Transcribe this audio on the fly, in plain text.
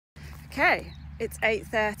Okay, it's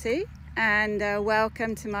 8:30 and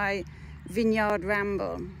welcome to my vineyard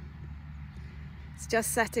ramble. It's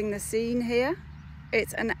just setting the scene here.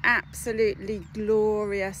 It's an absolutely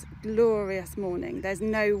glorious morning. There's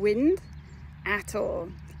no wind at all,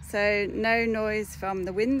 so no noise from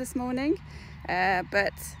the wind this morning,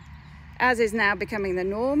 but as is now becoming the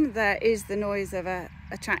norm, there is the noise of a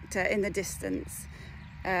tractor in the distance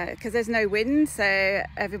because there's no wind, so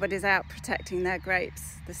everybody's out protecting their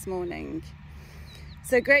grapes this morning.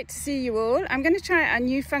 So great to see you all. I'm going to try a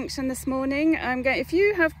new function this morning. If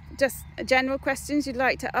you have just general questions you'd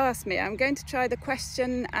like to ask me, I'm going to try the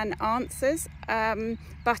question and answers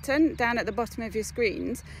button down at the bottom of your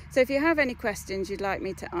screens. So if you have any questions you'd like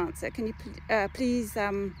me to answer, can you please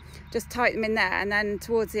just type them in there, and then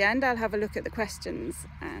towards the end I'll have a look at the questions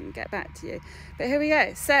and get back to you. But here we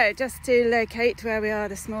go. So just to locate where we are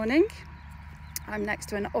this morning, I'm next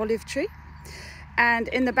to an olive tree. And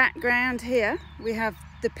in the background here, we have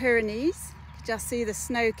the Pyrenees. You just see the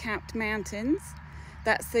snow-capped mountains.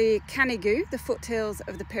 That's the Canigou, the foothills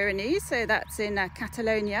of the Pyrenees. So that's in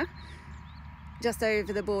Catalonia, just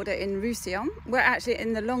over the border in Roussillon. We're actually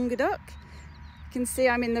in the Languedoc. You can see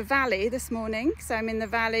I'm in the valley this morning. So I'm in the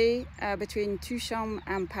valley between Toucham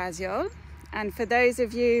and Paziol. And for those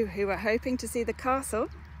of you who are hoping to see the castle,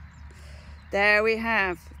 there we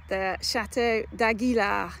have the Château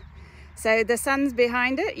d'Aguilar. So the sun's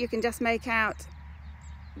behind it. You can just make out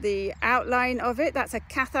the outline of it. That's a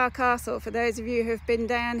Cathar castle. For those of you who have been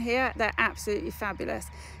down here, they're absolutely fabulous.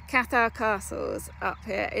 Cathar castles up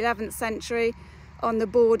here, 11th century, on the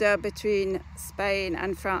border between Spain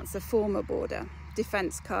and France, the former border.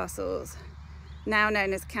 Defence castles, now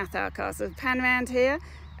known as Cathar castles. Pan around here,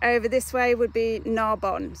 over this way would be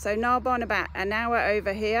Narbonne. So Narbonne about an hour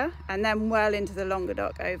over here, and then well into the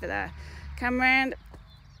Languedoc over there. Come round.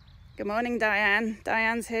 Good morning, Diane.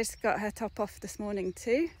 Diane's here. She's got her top off this morning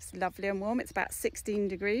too. It's lovely and warm. It's about 16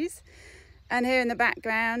 degrees. And here in the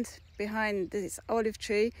background, behind this olive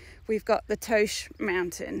tree, we've got the Toche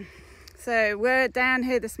mountain. So we're down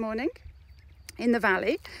here this morning in the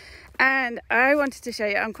valley. And I wanted to show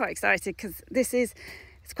you, I'm quite excited because it's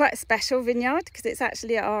quite a special vineyard because it's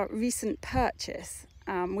actually our recent purchase.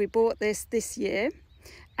 We bought this year,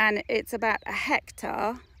 and it's about a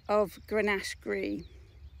hectare of Grenache Gris.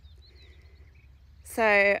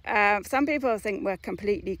 So some people think we're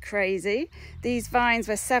completely crazy. These vines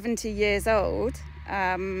were 70 years old.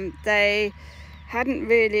 They hadn't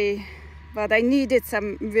really, well, they needed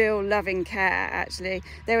some real loving care actually.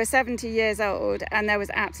 They were 70 years old, and there was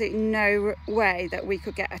absolutely no way that we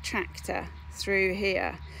could get a tractor through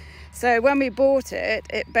here. So when we bought it,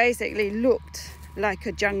 it basically looked like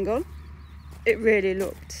a jungle. It really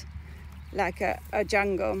looked like a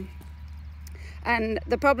jungle. And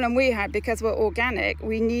the problem we had, because we're organic,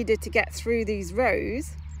 we needed to get through these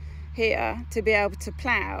rows here to be able to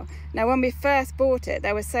plough. Now when we first bought it,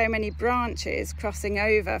 there were so many branches crossing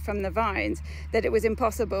over from the vines that it was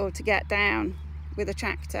impossible to get down with a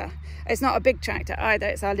tractor. It's not a big tractor either.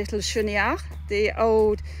 It's our little Cheniard, the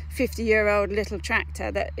old 50-year-old little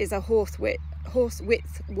tractor that is a horse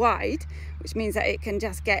width wide, which means that it can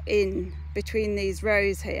just get in between these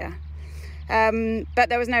rows here. But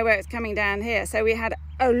there was no way it was coming down here, so we had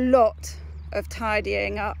a lot of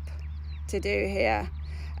tidying up to do here.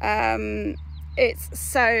 It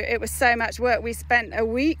was so much work. We spent a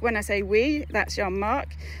week, when I say we, that's Jean-Marc,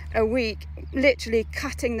 a week literally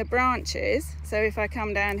cutting the branches. So if I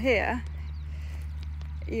come down here,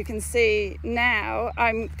 you can see now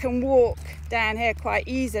I can walk down here quite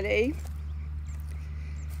easily.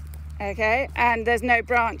 Okay, and there's no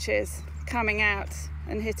branches coming out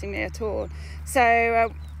and hitting me at all.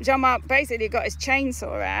 So Jean-Marc basically got his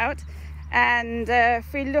chainsaw out, and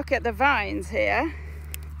if we look at the vines here,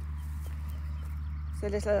 it's a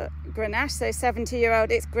little Grenache, so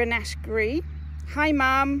 70-year-old, it's Grenache Gris. Hi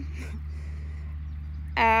Mum.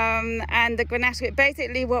 And the Grenache,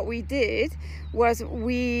 basically what we did was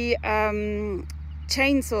we chainsawed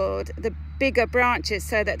the bigger branches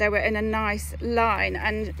so that they were in a nice line,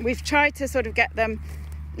 and we've tried to sort of get them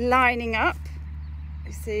lining up,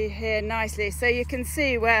 you see here nicely, so you can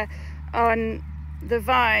see where on the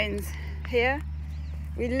vines here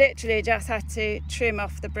we literally just had to trim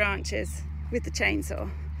off the branches with the chainsaw.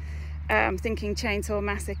 Thinking Chainsaw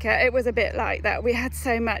Massacre, it was a bit like that. We had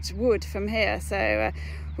so much wood from here, so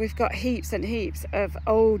we've got heaps and heaps of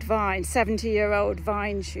old vines, 70-year-old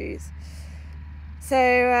vine shoes.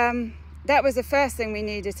 So that was the first thing we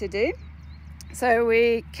needed to do. So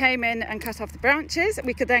we came in and cut off the branches.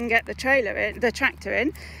 We could then get the tractor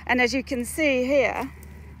in, and as you can see here,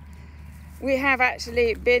 we have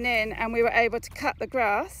actually been in and we were able to cut the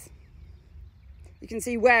grass You can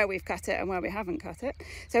see where we've cut it and where we haven't cut it.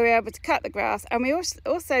 So we were able to cut the grass, and we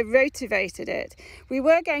also rotivated it. We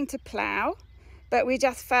were going to plough, but we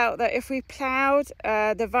just felt that if we ploughed,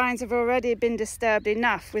 the vines have already been disturbed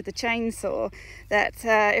enough with the chainsaw that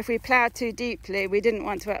if we ploughed too deeply, we didn't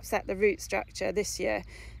want to upset the root structure this year.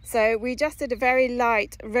 So we just did a very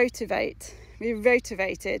light rotivate. We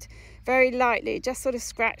rotivated very lightly, just sort of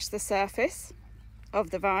scratched the surface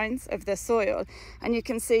of the vines, of the soil. And you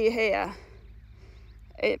can see here,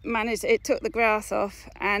 it took the grass off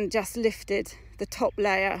and just lifted the top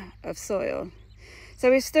layer of soil. So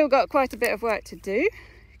we've still got quite a bit of work to do. You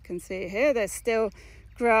can see here, there's still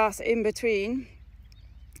grass in between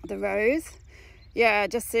the rows. Yeah,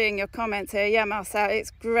 just seeing your comments here. Yeah, Marcel,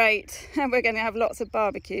 it's great. And we're going to have lots of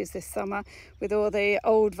barbecues this summer with all the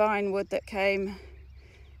old vine wood that came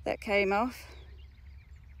off.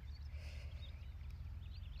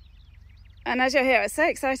 And as you're here, I was so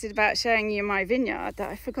excited about showing you my vineyard that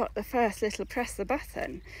I forgot the first little press the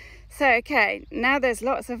button. So, okay, now there's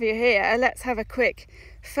lots of you here. Let's have a quick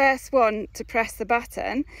first one to press the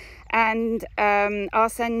button. And I'll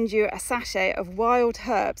send you a sachet of wild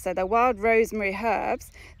herbs. So they're wild rosemary herbs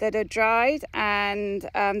that are dried, and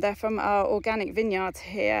they're from our organic vineyards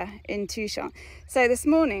here in Touchant. So this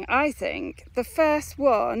morning, I think the first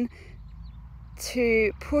one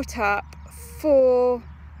to put up 4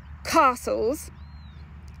 castles,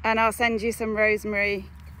 and I'll send you some rosemary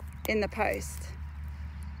in the post.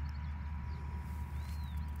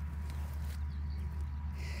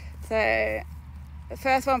 So the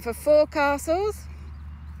first one for 4 castles.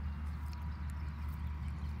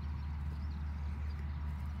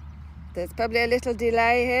 There's probably a little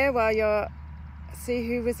delay here while you're see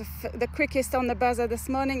who was the quickest on the buzzer this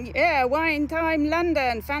morning. Yeah, Wine Time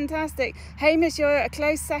London, fantastic. Hamish, you're a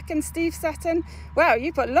close second. Steve Sutton, wow,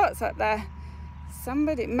 you put lots up there.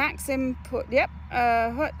 Somebody, Maxim put, yep,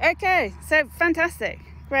 okay, so fantastic,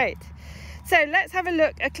 great. So let's have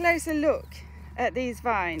a closer look at these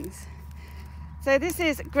vines. So this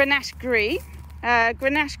is Grenache Gris.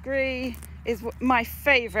 Grenache Gris is my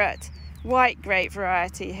favourite white grape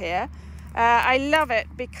variety here. I love it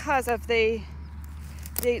because of the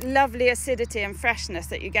lovely acidity and freshness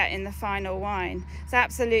that you get in the final wine. It's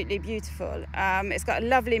absolutely beautiful. It's got a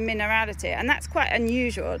lovely minerality, and that's quite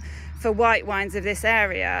unusual for white wines of this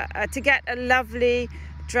area. To get a lovely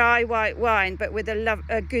dry white wine but with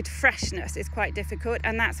a good freshness is quite difficult,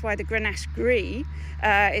 and that's why the Grenache Gris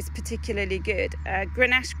is particularly good.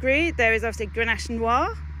 Grenache Gris, there is obviously Grenache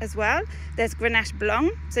Noir as well. There's Grenache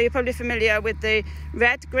Blanc, so you're probably familiar with the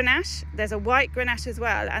red Grenache. There's a white Grenache as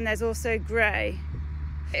well, and there's also grey.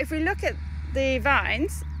 If we look at the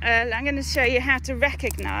vines, I'm going to show you how to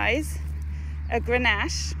recognise a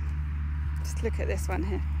Grenache. Just look at this one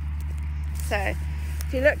here. So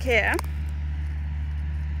if you look here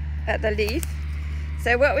at the leaf,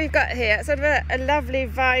 so what we've got here, sort of a lovely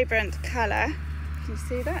vibrant colour. Can you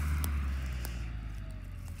see that?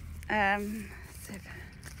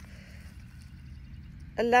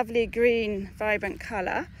 A lovely green vibrant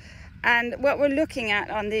colour. And what we're looking at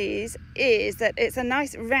on these is that it's a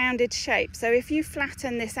nice rounded shape. So if you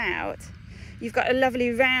flatten this out, you've got a lovely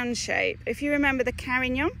round shape. If you remember, the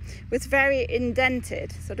Carignan was very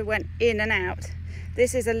indented, sort of went in and out.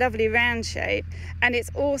 This is a lovely round shape, and it's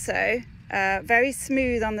also very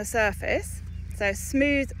smooth on the surface. So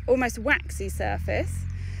smooth, almost waxy surface.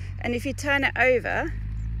 And if you turn it over,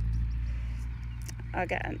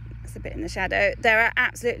 it's a bit in the shadow, there are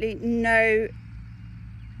absolutely no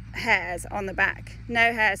hairs on the back.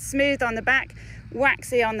 No hairs, smooth on the back,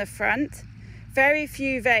 waxy on the front, very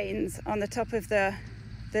few veins on the top of the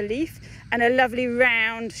leaf, and a lovely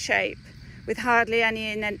round shape with hardly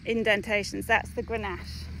any indentations. That's the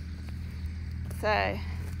Grenache. So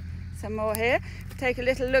some more here. Take a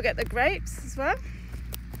little look at the grapes as well.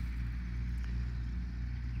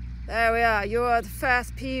 There we are. You're the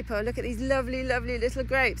first people. Look at these lovely, lovely little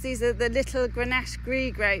grapes. These are the little Grenache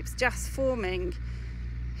Gris grapes just forming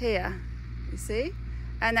here, you see.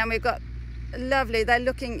 And then we've got lovely, they're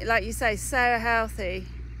looking, like you say, so healthy,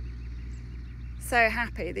 so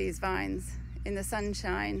happy, these vines in the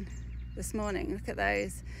sunshine this morning. Look at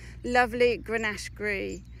those lovely Grenache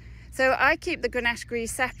Gris. So I keep the Grenache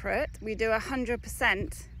Gris separate. We do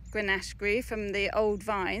 100% Grenache Gris from the old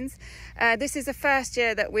vines. This is the first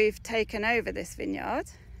year that we've taken over this vineyard.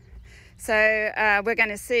 So we're going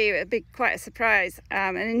to see, it'll be quite a surprise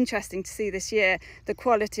and interesting to see this year the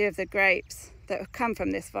quality of the grapes that have come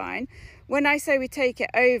from this vine. When I say we take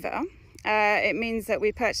it over, it means that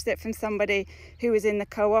we purchased it from somebody who was in the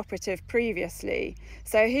Cooperative previously.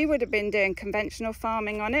 So he would have been doing conventional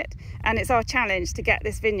farming on it, and it's our challenge to get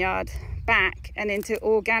this vineyard back and into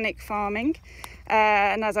organic farming.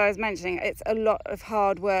 And as I was mentioning, it's a lot of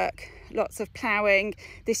hard work, lots of ploughing.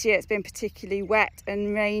 This year it's been particularly wet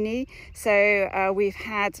and rainy, so we've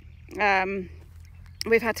had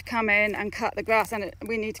to come in and cut the grass, and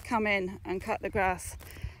we need to come in and cut the grass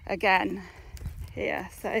again here.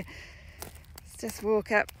 So let's just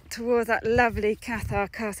walk up towards that lovely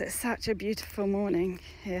Cathar Castle. It's such a beautiful morning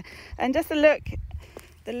here, and just a look,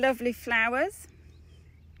 the lovely flowers.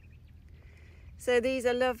 So these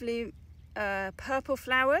are lovely purple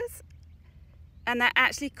flowers, and they're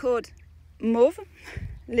actually called mauve,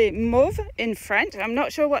 les mauves in French. I'm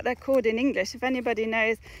not sure what they're called in English. If anybody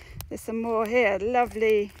knows, there's some more here.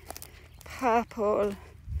 Lovely purple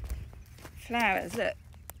flowers, look.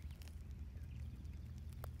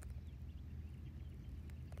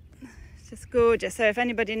 It's just gorgeous. So if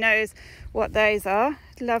anybody knows what those are,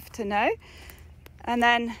 I'd love to know. And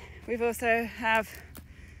then we've also have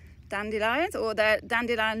dandelions, or they're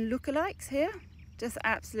dandelion lookalikes here. Just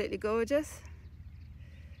absolutely gorgeous.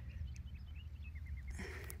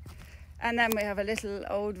 And then we have a little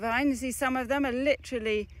old vine. You see, some of them are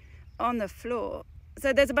literally on the floor.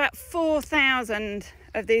 So there's about 4,000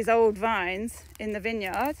 of these old vines in the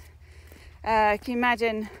vineyard. Can you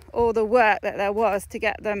imagine all the work that there was to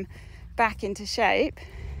get them back into shape?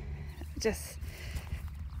 Just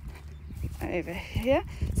over here.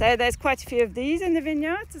 So there's quite a few of these in the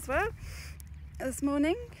vineyards as well. This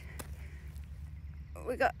morning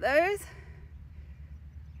we got those,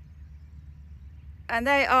 and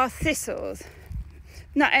they are thistles.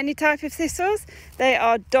 Not any type of thistles, they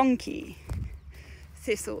are donkey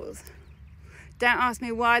thistles. Don't ask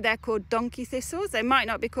me why they're called donkey thistles. They might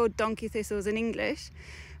not be called donkey thistles in English,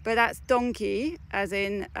 but that's donkey as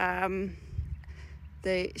in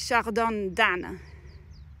the chardon d'âne.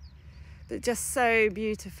 But just so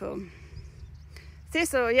beautiful.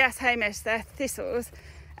 Thistle, yes, Hamish, they're thistles.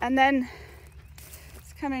 And then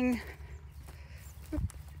it's coming,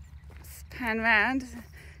 let's pan round,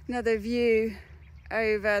 another view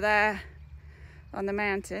over there on the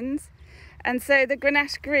mountains. And so the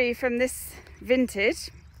Grenache Gris from this vintage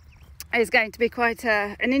is going to be quite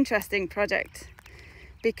an interesting project,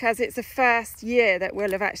 because it's the first year that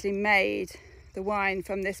we'll have actually made the wine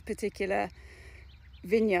from this particular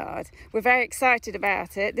vineyard. We're very excited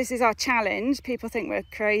about it. This is our challenge. People think we're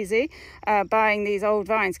crazy buying these old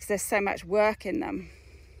vines, because there's so much work in them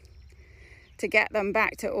to get them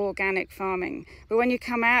back to organic farming. But when you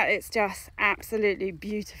come out, it's just absolutely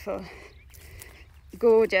beautiful,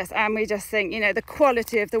 gorgeous. And we just think, you know, the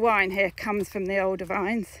quality of the wine here comes from the older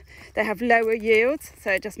vines. They have lower yields,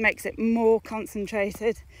 so it just makes it more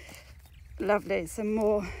concentrated. Lovely. Some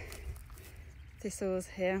more thistles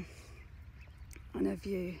here on a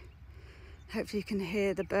view. Hopefully you can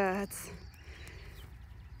hear the birds.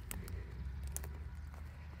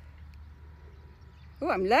 Oh,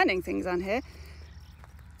 I'm learning things on here.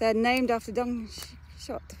 They're named after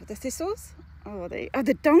the thistles. Oh,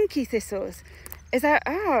 the donkey thistles. Is that?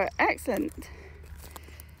 Oh, excellent.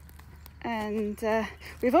 And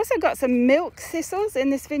we've also got some milk thistles in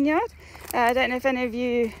this vineyard. I don't know if any of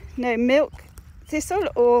you know milk thistle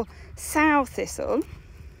or sow thistle.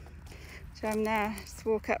 So I'm now just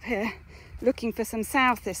walk up here looking for some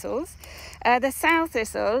sow thistles. The sow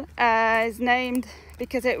thistle is named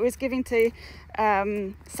because it was given to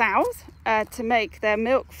sows to make their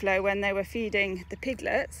milk flow when they were feeding the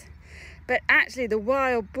piglets. But actually the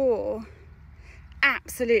wild boar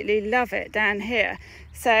absolutely love it down here.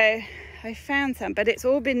 So I found some, but it's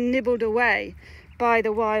all been nibbled away by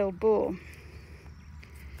the wild boar.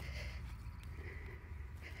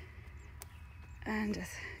 And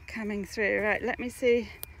just coming through. Right, let me see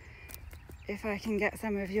if I can get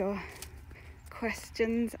some of your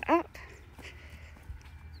questions up.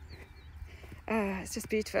 Oh, it's just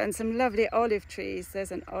beautiful. And some lovely olive trees.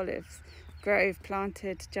 There's an olive grove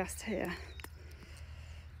planted just here.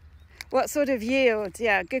 What sort of yield?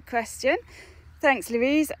 Yeah, good question. Thanks,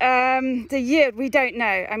 Louise. The yield, we don't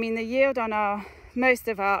know. I mean, the yield on most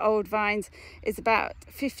of our old vines is about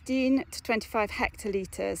 15 to 25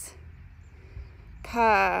 hectolitres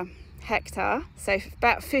per hectare, so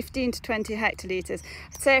about 15 to 20 hectolitres.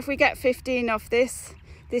 So if we get 15 off this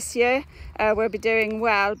year, we'll be doing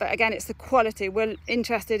well. But again, it's the quality. We're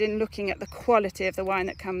interested in looking at the quality of the wine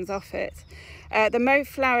that comes off it. The mauve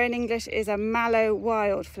flower in English is a mallow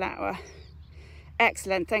wildflower.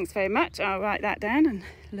 Excellent, thanks very much. I'll write that down and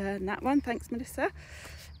learn that one. Thanks, Melissa.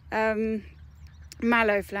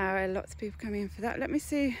 Mallow flower, lots of people coming in for that. Let me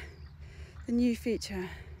see the new feature.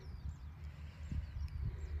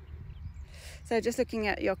 So just looking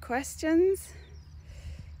at your questions.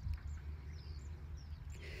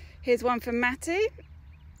 Here's one from Matty,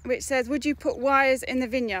 which says, would you put wires in the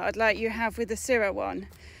vineyard like you have with the Syrah one?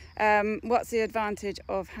 What's the advantage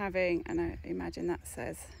of having, and I imagine that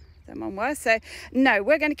says them on wires. So no,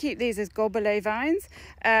 we're going to keep these as gobelet vines.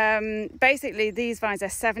 Basically these vines are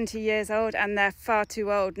 70 years old and they're far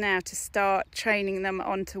too old now to start training them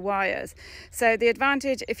onto wires. So the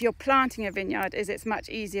advantage if you're planting a vineyard is it's much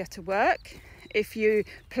easier to work. If you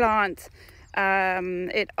plant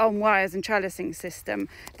it on wires and trellising system.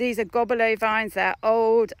 These are gobelet vines, they're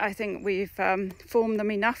old. I think we've formed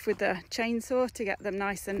them enough with the chainsaw to get them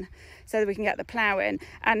nice and so that we can get the plough in,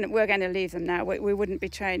 and we're going to leave them now. We wouldn't be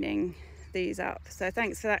training these up. So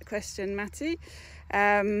thanks for that question, Matty.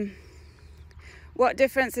 What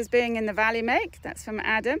difference does being in the valley make? That's from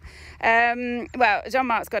Adam. Well,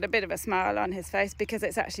 Jean-Marc's got a bit of a smile on his face because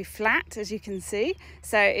it's actually flat, as you can see,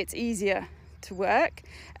 so it's easier to work.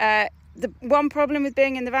 The one problem with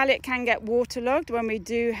being in the valley, it can get waterlogged when we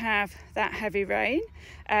do have that heavy rain.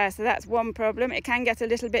 So that's one problem. It can get a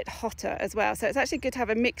little bit hotter as well. So it's actually good to have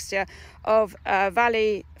a mixture of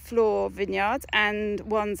valley floor vineyards and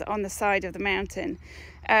ones on the side of the mountain.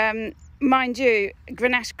 Mind you,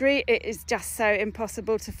 Grenache Gris, it is just so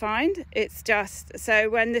impossible to find. It's just, so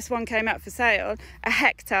when this one came up for sale, a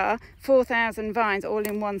hectare, 4,000 vines all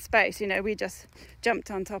in one space, you know, we just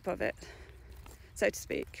jumped on top of it, so to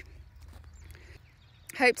speak.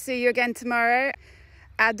 Hope to see you again tomorrow.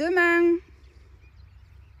 À demain!